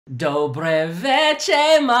Dobre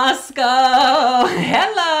veche Moscow!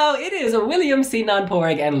 Hello, it is William C.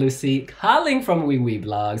 Nonporig and Lucy calling from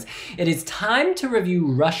Wiwibloggs. It is time to review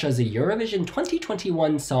Russia's Eurovision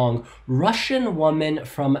 2021 song, Russian Woman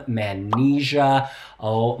from Manizha.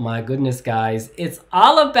 Oh my goodness, guys. It's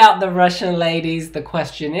all about the Russian ladies. The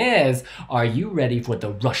question is, are you ready for the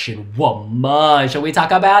Russian woman? Shall we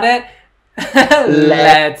talk about it?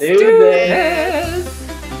 Let's do this!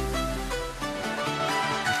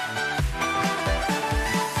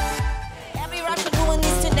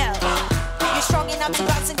 To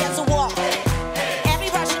bounce against the wall. Every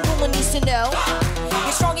Russian woman needs to know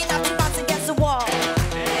you're strong enough to bounce against the wall.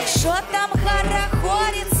 Что там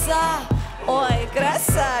хорохорится? Ой,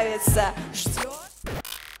 красавица.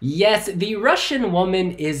 Yes, the Russian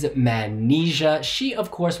woman is Manizha. She, of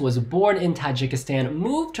course, was born in Tajikistan,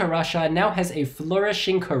 moved to Russia, now has a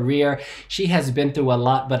flourishing career. She has been through a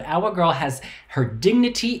lot, but our girl has her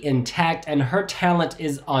dignity intact and her talent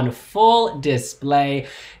is on full display.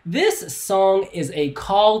 This song is a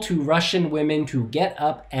call to Russian women to get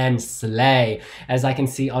up and slay. As I can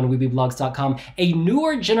see on Wiwibloggs.com, a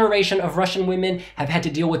newer generation of Russian women have had to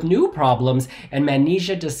deal with new problems, and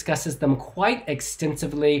Manizha discusses them quite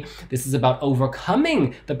extensively. This is about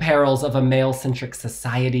overcoming the perils of a male-centric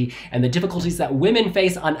society and the difficulties that women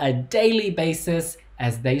face on a daily basis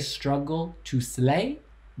as they struggle to slay.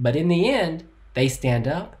 But in the end, they stand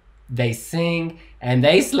up, they sing, and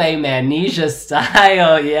they slay Manizha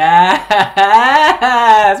style. Yes!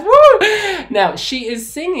 Woo! Now, she is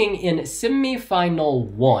singing in semi-final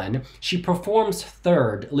 1. She performs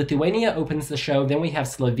third. Lithuania opens the show. Then we have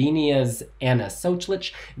Slovenia's Anna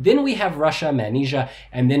Sochlich. Then we have Russia, Manizha.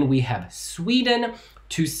 And then we have Sweden,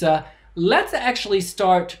 Tusa. Let's actually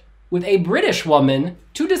start with a British woman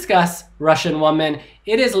to discuss Russian woman.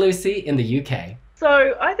 It is Lucy in the UK.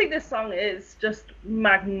 So I think this song is just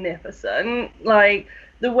magnificent. Like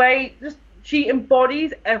the way she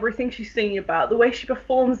embodies everything she's singing about, the way she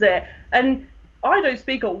performs it. And I don't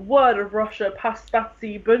speak a word of Russia past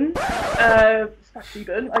Spatsieben.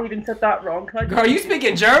 Spatsieben. I even said that wrong. Girl, are you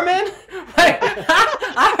speaking German? Wait,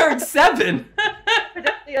 I heard 7.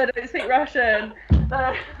 I don't speak Russian.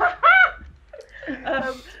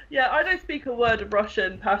 Yeah, I don't speak a word of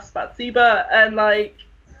Russian past Spatsiba, and like,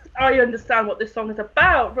 I understand what this song is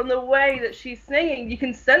about from the way that she's singing. You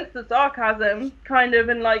can sense the sarcasm, kind of,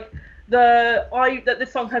 and like that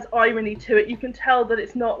this song has irony to it. You can tell that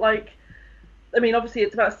it's not like, I mean, obviously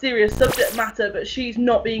it's about serious subject matter, but she's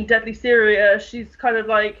not being deadly serious. She's kind of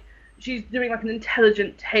like, she's doing like an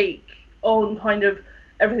intelligent take on kind of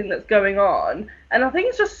everything that's going on. And I think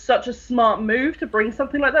it's just such a smart move to bring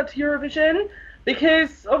something like that to Eurovision,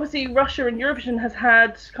 because obviously Russia and Eurovision has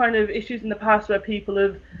had kind of issues in the past where people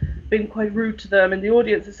have been quite rude to them in the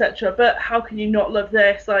audience, etc. But how can you not love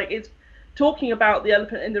this? Like, it's talking about the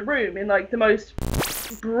elephant in the room in like the most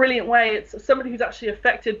brilliant way. It's somebody who's actually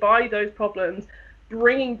affected by those problems,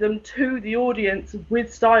 bringing them to the audience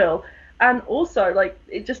with style. And also, like,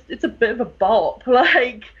 it's a bit of a bop.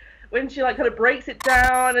 Like, when she like kind of breaks it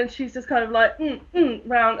down and she's just kind of like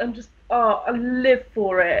round, and just, oh, I live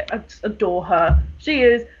for it. I just adore her. She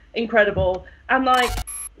is incredible. And like,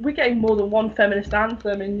 we're getting more than one feminist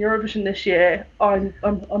anthem in Eurovision this year. I'm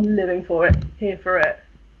living for it, here for it.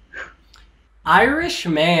 Irish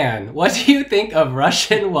man, what do you think of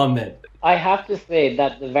Russian woman? I have to say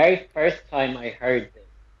that the very first time I heard this,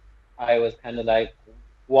 I was kind of like,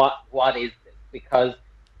 what is this? Because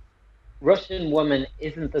Russian woman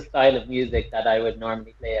isn't the style of music that I would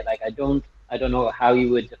normally play. Like, I don't know how you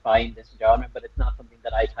would define this genre, but it's not something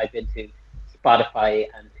that I type into Spotify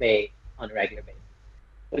and play on a regular basis.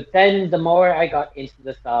 But then the more I got into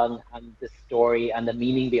the song and the story and the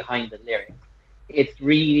meaning behind the lyrics, it's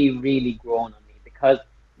really, really grown on me, because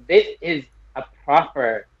this is a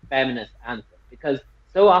proper feminist anthem. Because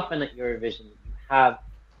so often at Eurovision, you have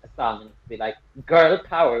a song and it'll be like, girl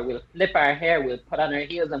power, we'll flip our hair, we'll put on our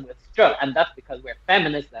heels and we'll strut. And that's because we're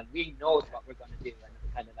feminists and we know what we're going to do. And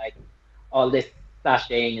it's kind of like all this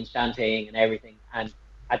sashaying and chanting and everything. And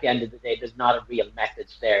at the end of the day, there's not a real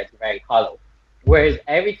message there. It's very hollow. Whereas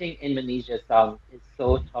everything in Manizha's song is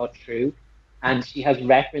so thought through, and she has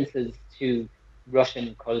references to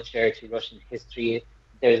Russian culture, to Russian history.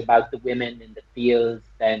 There's about the women in the fields,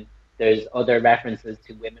 then there's other references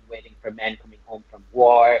to women waiting for men coming home from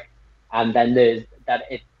war, and then there's that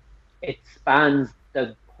it spans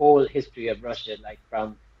the whole history of Russia, like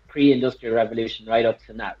from pre-industrial revolution right up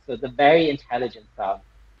to now. So it's a very intelligent song.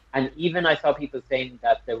 And even I saw people saying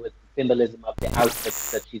that there was symbolism of the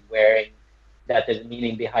outfits that she's wearing, that there's a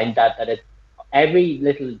meaning behind that, that it's every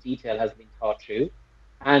little detail has been thought through.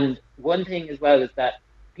 And one thing as well is that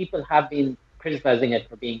people have been criticizing it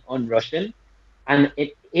for being un-Russian, and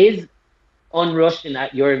it is un-Russian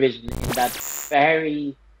at Eurovision in that it's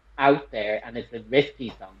very out there and it's a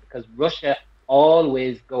risky song because Russia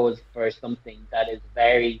always goes for something that is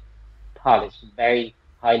very polished, very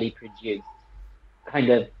highly produced, kind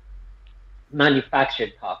of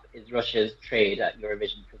manufactured pop is Russia's trade at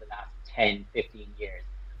Eurovision for the last 10, 15 years.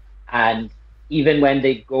 And even when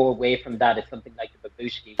they go away from that, it's something like the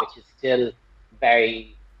Babushki, which is still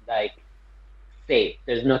very like safe.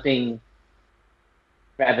 There's nothing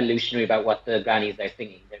revolutionary about what the grannies are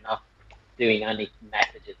singing. They're not doing any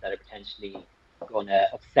messages that are potentially going to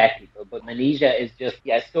upset people. But Manizha is just,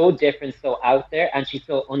 so different, so out there, and she's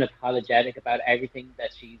so unapologetic about everything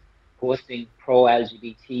that she's posting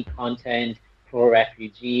pro-LGBT content,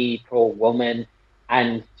 pro-refugee, pro-woman,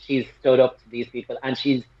 and she's stood up to these people, and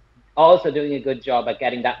she's also doing a good job at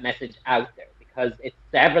getting that message out there because it's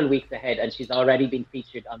several weeks ahead and she's already been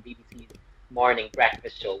featured on BBC's morning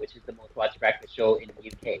breakfast show, which is the most watched breakfast show in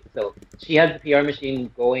the UK. So she has the PR machine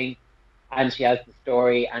going and she has the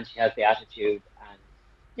story and she has the attitude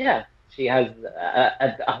and she has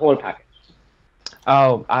a whole package.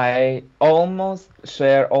 Oh, I almost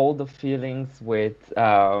share all the feelings with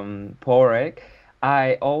Porek.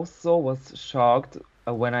 I also was shocked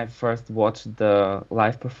when I first watched the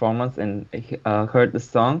live performance and heard the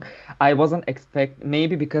song. I wasn't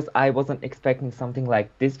maybe because I wasn't expecting something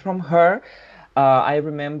like this from her. I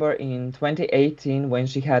remember in 2018 when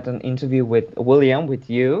she had an interview with William, with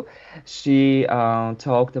you, she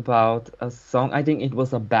talked about a song. I think it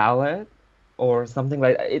was a ballad or something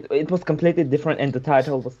like that. It was completely different and the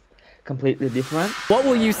title was completely different. What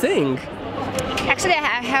will you sing? Actually,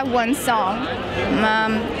 I have one song.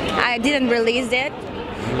 I didn't release it,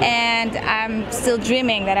 and I'm still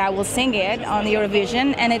dreaming that I will sing it on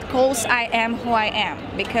Eurovision, and it calls I Am Who I Am,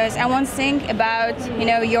 because I want to sing about,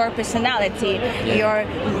 your personality, your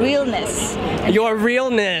realness. Your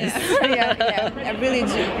realness. yeah, I really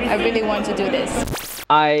do. I really want to do this.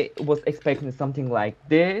 I was expecting something like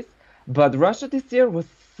this, but Russia this year was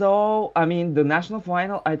the national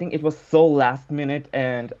final, I think it was so last minute,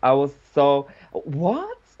 and I was so,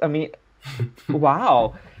 what?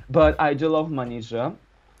 Wow. But I do love Manizha.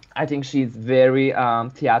 I think she's very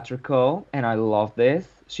theatrical, and I love this.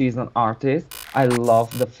 She's an artist. I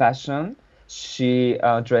love the fashion. She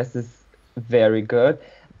dresses very good.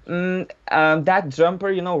 That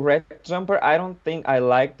jumper, red jumper, I don't think I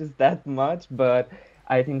like this that much, but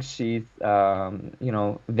I think she's,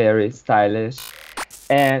 very stylish.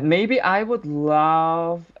 And maybe I would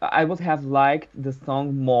have liked the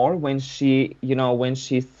song more when she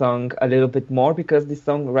sung a little bit more, because the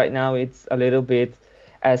song right now, it's a little bit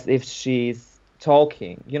as if she's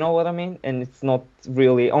talking, you know what I mean? And it's not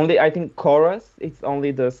really, only I think chorus, it's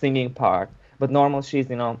only the singing part, but normal she's,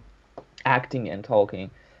 acting and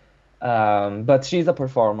talking. But she's a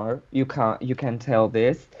performer, you can tell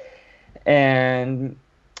this. And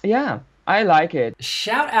yeah, I like it.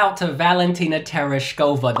 Shout out to Valentina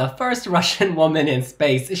Tereshkova, the first Russian woman in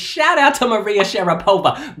space. Shout out to Maria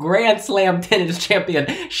Sharapova, Grand Slam tennis champion.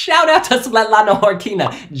 Shout out to Svetlana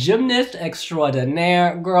Horkina, gymnast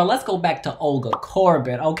extraordinaire. Girl, let's go back to Olga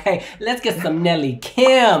Korbut, okay? Let's get some Nelly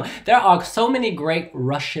Kim. There are so many great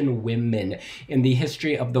Russian women in the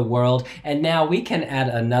history of the world, and now we can add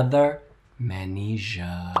another,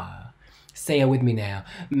 Manizha. Say it with me now.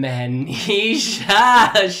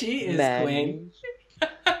 Manizha. She is queen.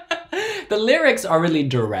 The lyrics are really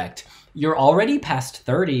direct. You're already past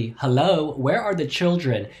 30. Hello, where are the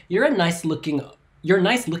children? You're nice looking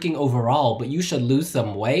overall, but you should lose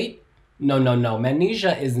some weight. No.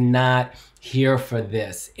 Manizha is not here for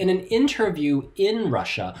this. In an interview in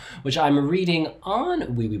Russia, which I'm reading on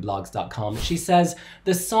Wiwibloggs.com, she says,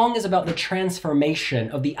 the song is about the transformation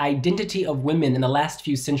of the identity of women in the last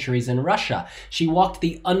few centuries in Russia. She walked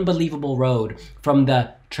the unbelievable road from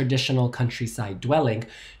the traditional countryside dwelling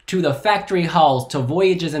to the factory halls to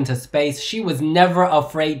voyages into space. She was never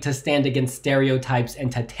afraid to stand against stereotypes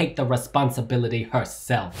and to take the responsibility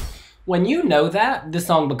herself. When you know that, this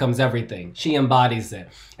song becomes everything. She embodies it.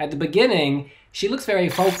 At the beginning, she looks very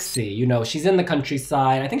folksy. She's in the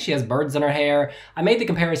countryside. I think she has birds in her hair. I made the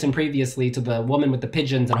comparison previously to the woman with the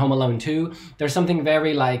pigeons in Home Alone 2. There's something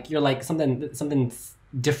very something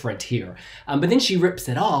different here. But then she rips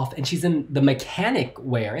it off and she's in the mechanic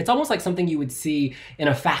wear. It's almost like something you would see in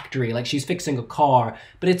a factory, like she's fixing a car,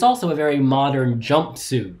 but it's also a very modern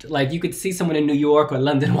jumpsuit. Like you could see someone in New York or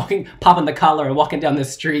London popping the collar and walking down the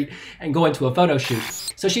street and going to a photo shoot.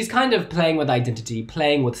 So she's kind of playing with identity,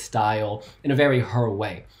 playing with style in a very her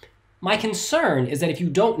way. My concern is that if you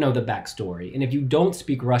don't know the backstory and if you don't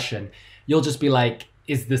speak Russian, you'll just be like,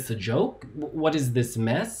 is this a joke? What is this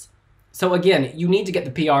mess? So again, you need to get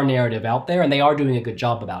the PR narrative out there, and they are doing a good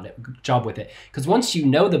job with it. Because once you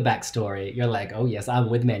know the backstory, you're like, oh yes, I'm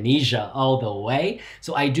with Manizha all the way.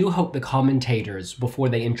 So I do hope the commentators, before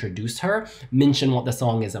they introduce her, mention what the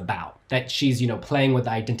song is about. That she's, playing with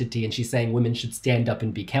identity and she's saying women should stand up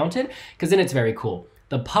and be counted, because then it's very cool.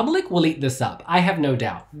 The public will eat this up, I have no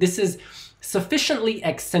doubt. This is sufficiently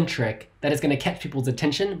eccentric that it's going to catch people's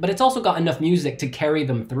attention, but it's also got enough music to carry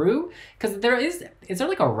them through. Because is there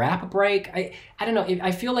like a rap break? I don't know.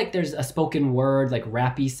 I feel like there's a spoken word, like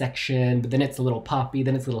rappy section, but then it's a little poppy,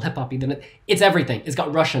 then it's a little hip hoppy, then it's everything. It's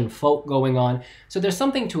got Russian folk going on. So there's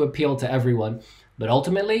something to appeal to everyone. But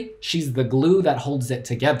ultimately, she's the glue that holds it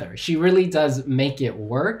together. She really does make it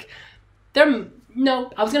work. I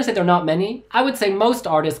was going to say there are not many. I would say most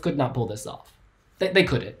artists could not pull this off. They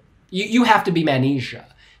couldn't. You have to be Manizha.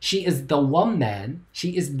 She is the woman.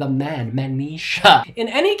 She is the man, Manizha. In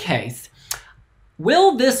any case,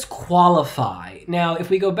 will this qualify? Now, if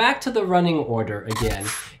we go back to the running order again,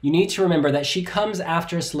 you need to remember that she comes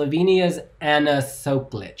after Slovenia's Anna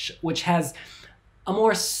Soklic, which has a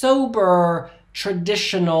more sober,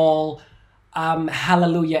 traditional,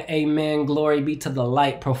 hallelujah, amen, glory be to the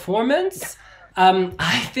light performance.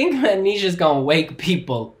 I think Manizha's gonna wake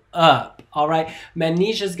people up. All right,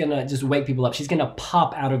 Manizha's gonna just wake people up. She's gonna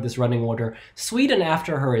pop out of this running order. Sweden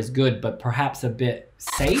after her is good, but perhaps a bit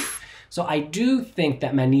safe. So I do think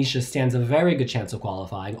that Manizha stands a very good chance of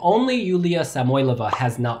qualifying. Only Yulia Samoylova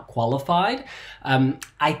has not qualified.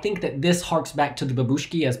 I think that this harks back to the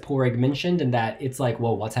babushki, as Porig mentioned, and that it's like,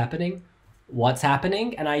 whoa, what's happening? What's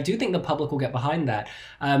happening? And I do think the public will get behind that.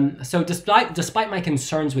 So despite my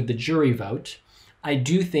concerns with the jury vote, I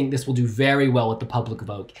do think this will do very well with the public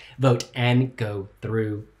vote and go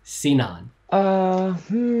through. Sinan.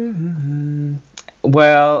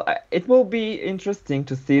 Well, it will be interesting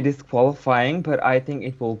to see this qualifying, but I think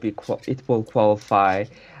it will qualify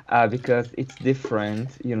because it's different,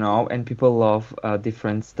 and people love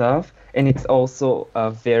different stuff, and it's also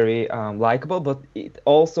very likable, but it's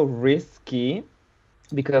also risky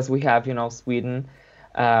because we have, Sweden.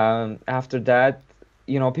 After that,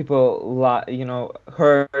 people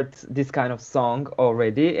heard this kind of song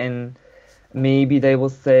already, and maybe they will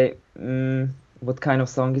say, what kind of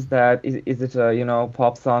song is that? Is it a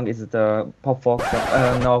pop song? Is it a pop folk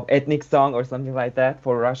song? No, ethnic song or something like that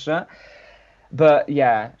for Russia. But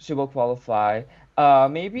yeah, she will qualify.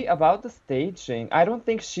 Maybe about the staging, I don't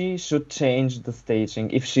think she should change the staging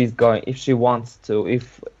if she wants to,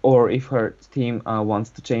 if her team wants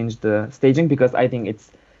to change the staging, because I think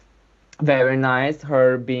it's very nice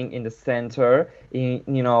her being in the center,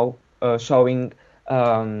 showing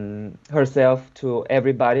herself to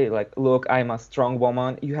everybody, like, look, I'm a strong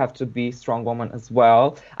woman, you have to be strong woman as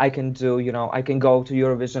well. I can go to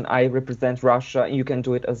Eurovision, I represent Russia, you can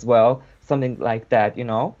do it as well, something like that,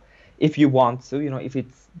 if you want to,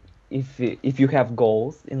 if you have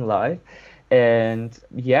goals in life. And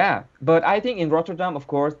yeah, but I think in Rotterdam, of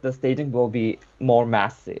course, the staging will be more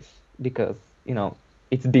massive because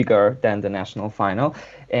it's bigger than the national final,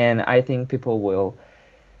 and I think people will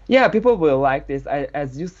like this.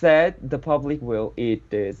 As you said, the public will eat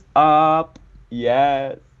this up.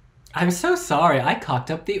 Yes. I'm so sorry, I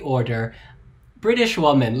cocked up the order. British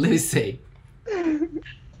woman, Lucy.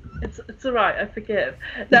 It's all right, I forgive.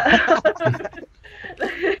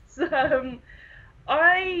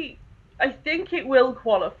 I think it will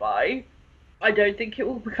qualify. I don't think it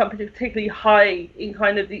will become particularly high in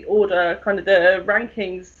kind of the order, kind of the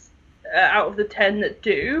rankings out of the 10 that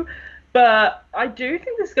do. But I do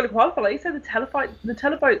think this is going to qualify. Like you said, the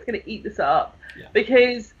televote's going to eat this up. Yeah.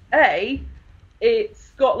 Because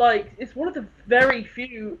it's one of the very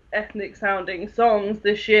few ethnic sounding songs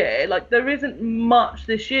this year. Like, there isn't much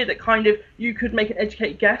this year that kind of you could make an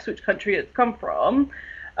educated guess which country it's come from.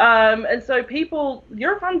 And so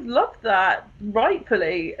Eurofans love that,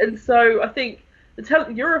 rightfully. And so I think the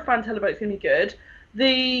Eurofan televote's going to be good.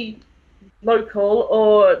 The local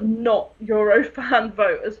or not Eurofan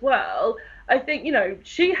vote as well, I think,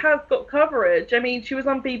 she has got coverage. I mean, she was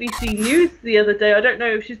on BBC News the other day. I don't know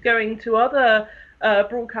if she's going to other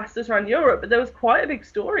broadcasters around Europe, but there was quite a big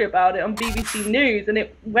story about it on BBC News, and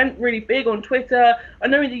it went really big on Twitter. I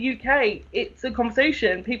know in the UK it's a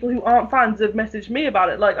conversation. People who aren't fans have messaged me about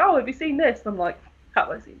it, like, oh, have you seen this? And I'm like, have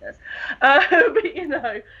I seen this?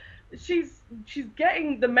 But she's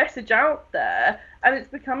getting the message out there, and it's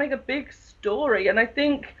becoming a big story. And I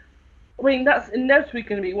think, that's inevitably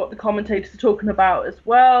going to be what the commentators are talking about as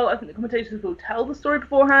well. I think the commentators will tell the story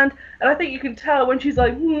beforehand, and I think you can tell when she's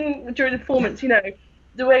like, during the performance,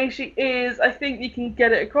 the way she is, I think you can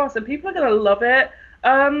get it across, and people are going to love it.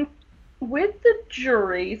 With the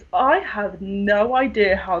juries, I have no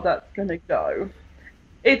idea how that's going to go.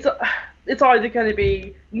 It's either going to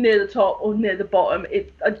be near the top or near the bottom.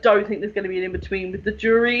 I don't think there's going to be an in-between with the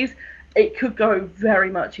juries. It could go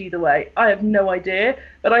very much either way. I have no idea,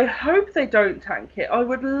 but I hope they don't tank it. I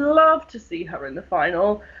would love to see her in the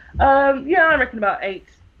final. Yeah, I reckon about 8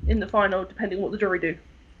 in the final, depending on what the jury do.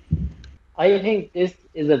 I think this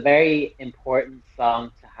is a very important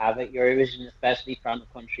song to have at Eurovision, especially from a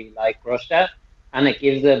country like Russia, and it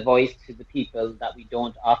gives a voice to the people that we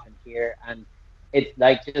don't often hear. And it's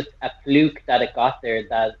like just a fluke that it got there,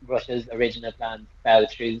 that Russia's original plans fell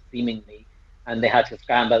through seemingly, and they had to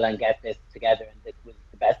scramble and get this together, and this was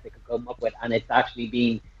the best they could come up with. And it's actually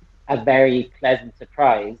been a very pleasant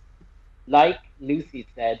surprise. Like Lucy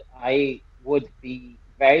said, I would be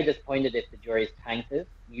very disappointed if the juries tanked it.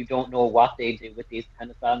 You don't know what they do with these kind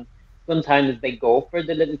of songs. Sometimes they go for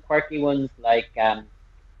the little quirky ones, like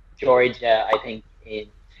Georgia, I think in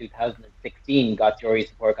 2016 got jury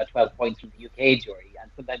support, got 12 points from the UK jury, and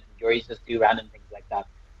sometimes the juries just do random things like that.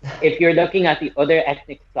 If you're looking at the other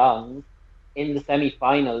ethnic songs in the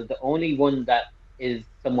semi-final, the only one that is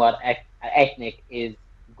somewhat ethnic is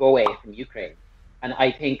Go Away from Ukraine. And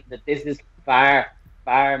I think that this is far,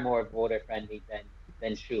 far more voter-friendly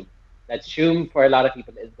than Shum. That Shum, for a lot of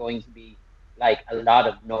people, is going to be like a lot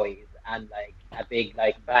of noise and like a big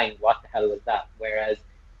like bang, what the hell was that? Whereas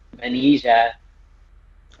Manizha...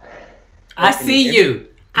 I see you!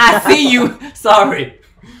 Sorry.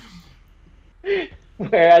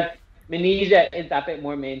 Whereas Manizha is a bit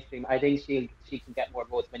more mainstream. I think she can get more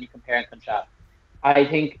votes when you compare and contrast. I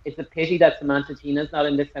think it's a pity that Samantha Tina's not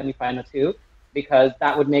in this semi-final too, because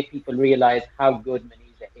that would make people realize how good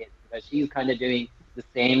Manizha is, because she's kind of doing the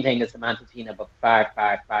same thing as Samantha Tina, but far,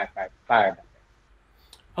 far, far, far, far better.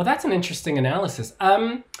 Oh, that's an interesting analysis.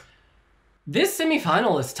 This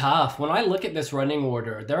semifinal is tough. When I look at this running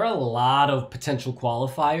order, there are a lot of potential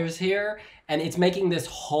qualifiers here, and it's making this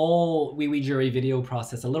whole Wiwi Jury video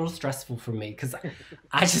process a little stressful for me because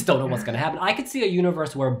I just don't know what's going to happen. I could see a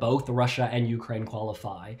universe where both Russia and Ukraine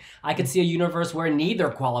qualify. I could see a universe where neither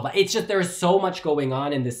qualify. It's just there's so much going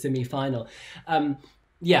on in this semifinal.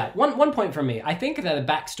 Yeah, one point for me. I think that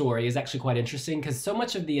the backstory is actually quite interesting because so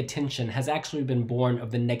much of the attention has actually been born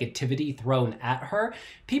of the negativity thrown at her.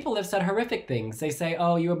 People have said horrific things. They say,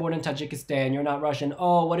 oh, you were born in Tajikistan, you're not Russian.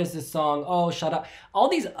 Oh, what is this song? Oh, shut up. All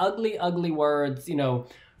these ugly, ugly words, you know,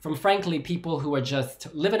 from frankly people who are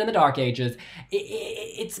just living in the dark ages.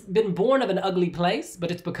 It's been born of an ugly place, but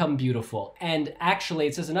it's become beautiful. And actually,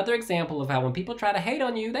 it's just another example of how when people try to hate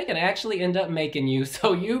on you, they can actually end up making you.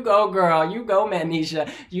 So you go, girl. You go,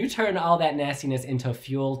 Manizha. You turn all that nastiness into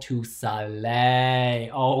fuel to slay.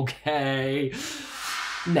 Okay.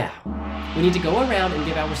 Now, we need to go around and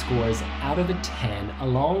give our scores out of a 10,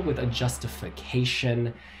 along with a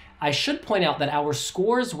justification. I should point out that our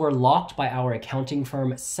scores were locked by our accounting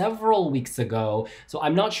firm several weeks ago, so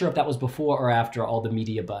I'm not sure if that was before or after all the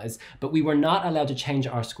media buzz, but we were not allowed to change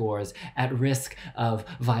our scores at risk of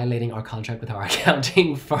violating our contract with our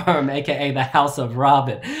accounting firm, aka the House of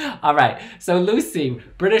Robin. All right, so Lucy,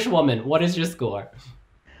 British woman, what is your score?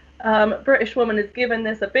 British woman is giving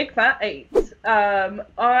this a big fat 8.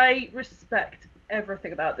 I respect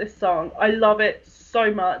everything about this song. I love it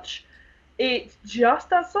so much. It's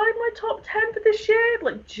just outside my top 10 for this year,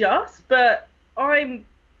 but I'm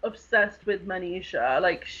obsessed with Manizha.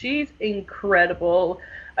 Like, she's incredible.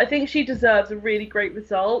 I think she deserves a really great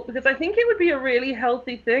result because I think it would be a really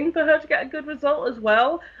healthy thing for her to get a good result as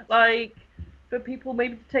well. Like, for people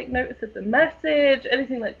maybe to take notice of the message,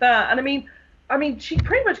 anything like that. And I mean, she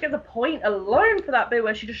pretty much gets a point alone for that bit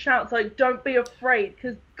where she just shouts, like, don't be afraid,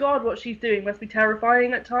 because God, what she's doing must be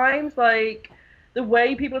terrifying at times. Like, the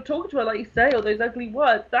way people are talking to her, like you say, all those ugly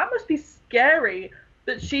words, that must be scary.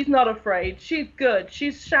 But she's not afraid. She's good.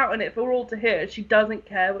 She's shouting it for all to hear. She doesn't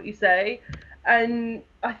care what you say. And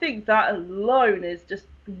I think that alone is just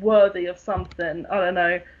worthy of something. I don't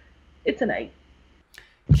know. It's an 8.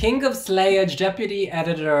 King of Slayage, deputy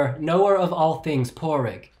editor, knower of all things,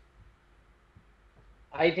 Porig.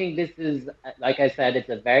 I think this is, like I said, it's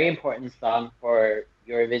a very important song for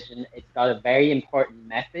Eurovision. It's got a very important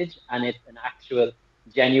message, and it's an actual,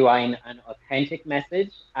 genuine and authentic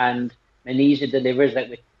message. And Manizha delivers it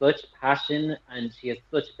with such passion, and she has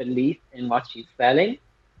such belief in what she's selling,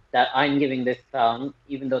 that I'm giving this song,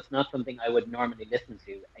 even though it's not something I would normally listen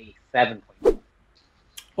to, a 7.5.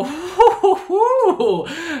 Ooh,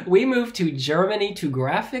 we move to Germany to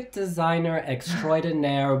graphic designer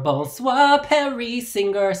extraordinaire, bonsoir Paris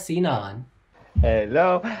singer Sinan.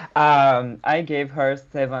 Hello. I gave her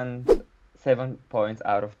 7 points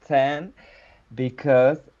out of 10.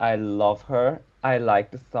 because I love her. I like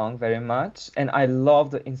the song very much, and I love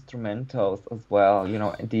the instrumentals as well. You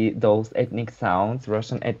know, those ethnic sounds,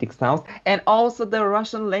 Russian ethnic sounds, and also the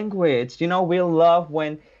Russian language. You know, we love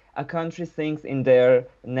when a country sings in their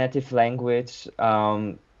native language.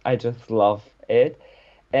 I just love it,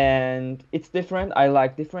 and it's different. I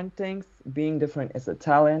like different things. Being different is a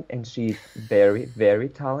talent, and she's very, very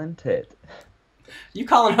talented. You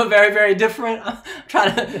calling her very, very different? I'm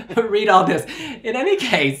trying to read all this. In any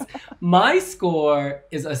case, my score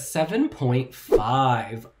is a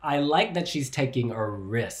 7.5. I like that she's taking a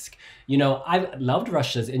risk. You know, I've loved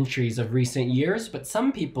Russia's entries of recent years, but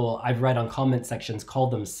some people I've read on comment sections call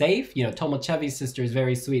them safe. You know, Tomachevy's sister is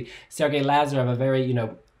very sweet. Sergei Lazarev, a very, you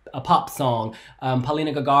know, a pop song.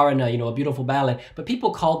 Polina Gagarina, you know, a beautiful ballad. But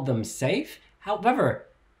people called them safe. However,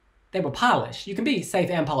 they were polished. You can be safe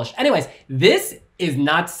and polished. Anyways, this is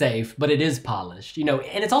not safe, but it is polished, you know,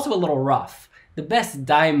 and it's also a little rough. The best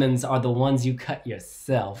diamonds are the ones you cut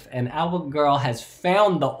yourself, and our girl has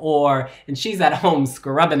found the ore, and she's at home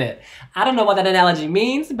scrubbing it. I don't know what that analogy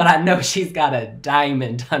means, but I know she's got a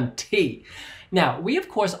diamond on tea. Now, we of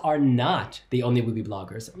course are not the only Wiwi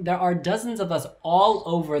bloggers. There are dozens of us all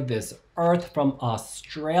over this earth, from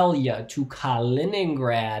Australia to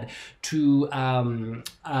Kaliningrad to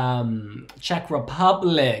Czech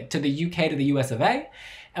Republic to the UK to the US of A.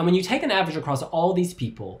 And when you take an average across all these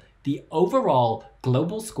people, the overall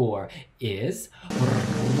global score is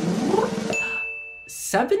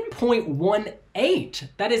 7.18.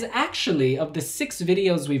 That is actually, of the 6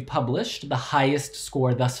 videos we've published, the highest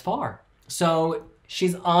score thus far. So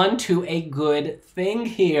she's on to a good thing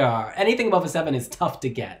here. Anything above a 7 is tough to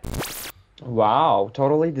get. Wow,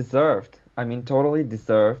 totally deserved. I mean, totally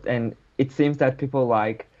deserved. And it seems that people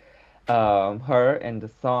like her and the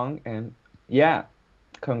song. And yeah,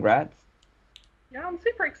 congrats. Yeah, I'm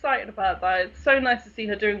super excited about that. It's so nice to see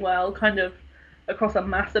her doing well, kind of across a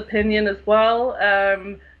mass opinion as well.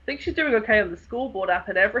 I think she's doing okay on the scoreboard app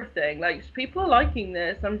and everything. Like, people are liking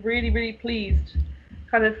this. I'm really, really pleased.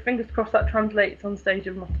 Kind of fingers crossed that translates on stage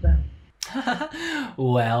in Rotterdam.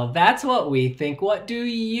 Well, that's what we think. What do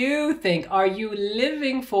you think? Are you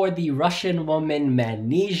living for the Russian woman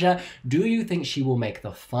Manizha? Do you think she will make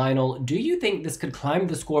the final? Do you think this could climb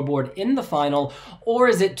the scoreboard in the final? Or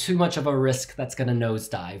is it too much of a risk that's going to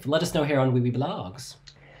nosedive? Let us know here on Wiwibloggs.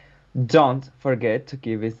 Don't forget to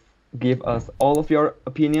give us all of your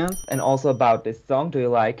opinions, and also about this song. Do you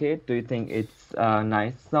like it? Do you think it's a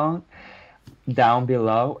nice song? Down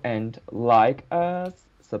below, and like us,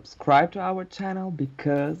 subscribe to our channel,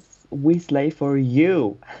 because we slay for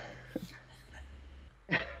you.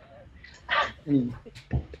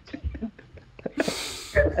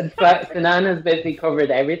 Sinan has basically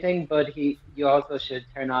covered everything, but you also should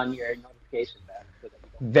turn on your notification bell. So that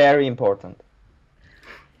very important.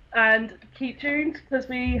 And keep tuned, because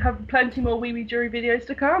we have plenty more Wiwi Jury videos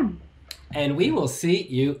to come. And we will see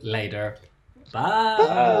you later. Bye.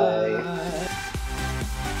 Bye.